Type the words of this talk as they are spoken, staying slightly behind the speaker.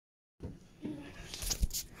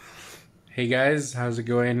Hey guys, how's it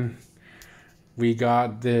going? We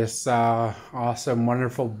got this awesome,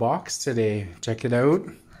 wonderful box today. Check it out.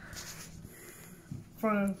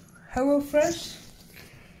 From HelloFresh.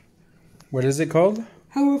 What is it called?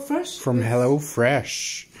 HelloFresh. From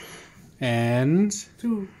HelloFresh. And...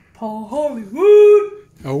 to Paul Hollywood.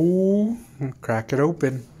 oh, crack it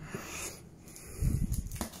open.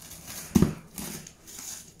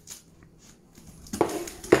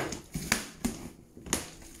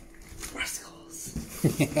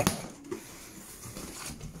 Yeah.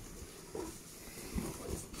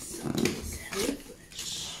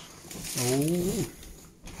 Oh,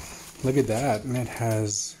 look at that. And it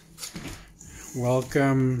has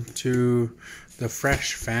welcome to the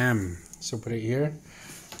Fresh Fam. So put it here.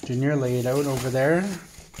 Junior, lay it out over there.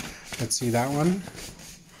 Let's see that one.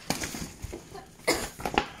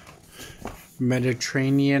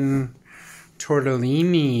 Mediterranean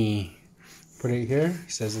tortellini. Put it here.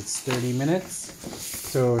 It says it's 30 minutes.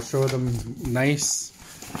 So show them nice.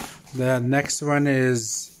 The next one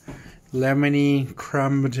is lemony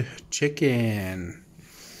crumbed chicken.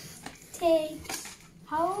 Takes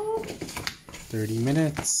how? 30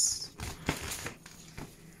 minutes.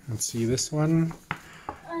 Let's see this one.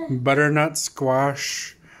 Butternut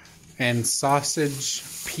squash and sausage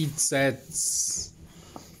pizzettes.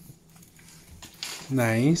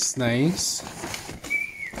 Nice, nice.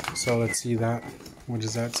 So let's see that. What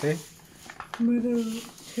does that say?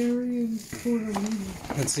 Mediterranean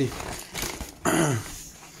tortellini. Let's see.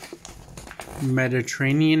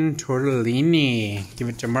 Mediterranean tortellini. Give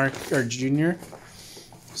it to Mark or Junior.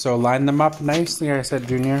 So line them up nicely. I said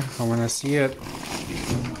Junior. I want to see it.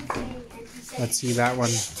 Let's see that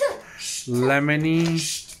one.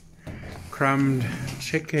 Lemony crumbed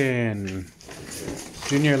chicken.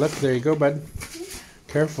 Junior, look, there you go, bud.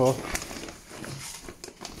 Careful.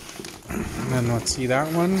 And let's see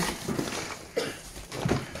that one.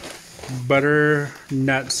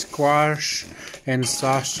 Butternut squash and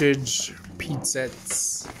sausage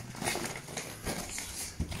pizzettes.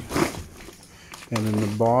 And in the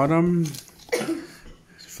bottom,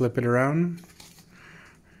 flip it around.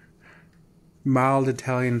 Mild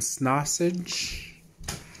Italian sausage.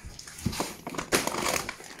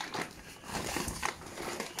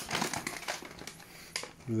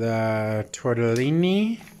 The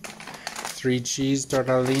tortellini. 3 cheese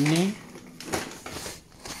tortellini.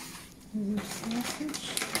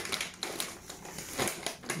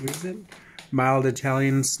 What is it? Mild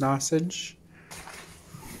Italian sausage.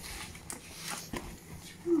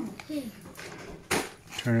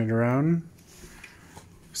 Turn it around.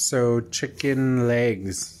 So chicken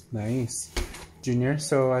legs. Nice. Junior,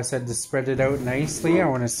 so I said to spread it out nicely. I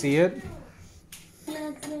want to see it.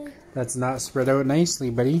 That's not spread out nicely,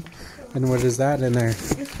 buddy. And what is that in there?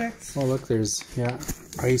 Oh, look, there's, yeah,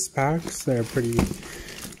 ice packs. They're pretty,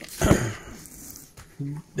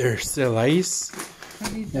 they're still ice.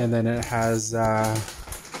 And then it has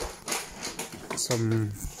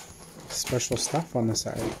some special stuff on the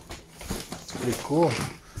side. It's pretty cool.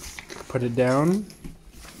 Put it down.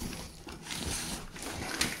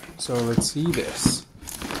 So let's see this.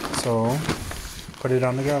 So put it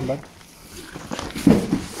on the ground, bud.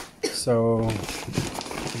 So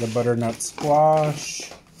the butternut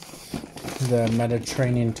squash, the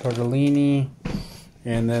Mediterranean tortellini,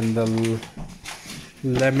 and then the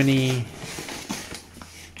lemony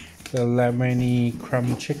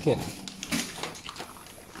crumb chicken.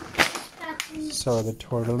 So the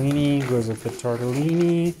tortellini goes with the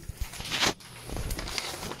tortellini.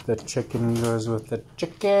 The chicken goes with the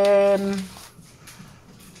chicken.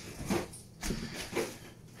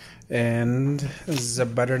 And the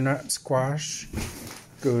butternut squash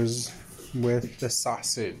goes with the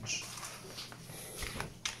sausage.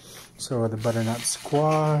 So the butternut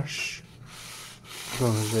squash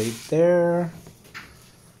goes right there.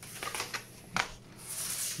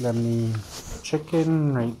 Lemony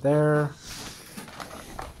chicken right there.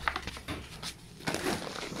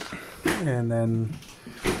 And then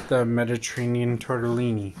the Mediterranean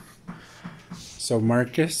tortellini. So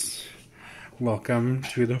Marcus, welcome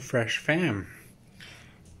to the Fresh Fam.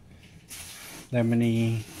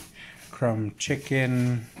 Lemony crumb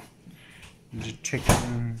chicken,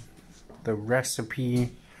 the recipe,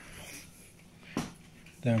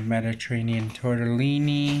 the Mediterranean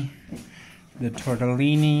tortellini, the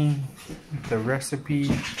recipe,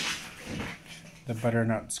 the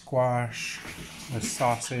butternut squash, the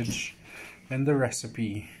sausage, and the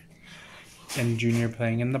recipe. And Junior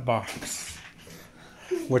playing in the box.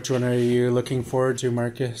 Which one are you looking forward to,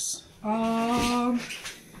 Marcus?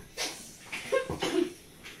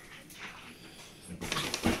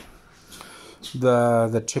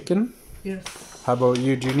 The chicken. Yes. How about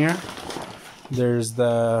you, Junior? There's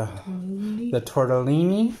the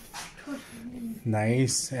tortellini.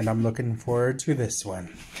 Nice, and I'm looking forward to this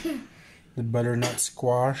one. The butternut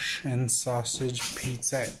squash and sausage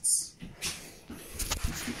pizzettes.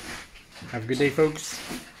 Have a good day, folks.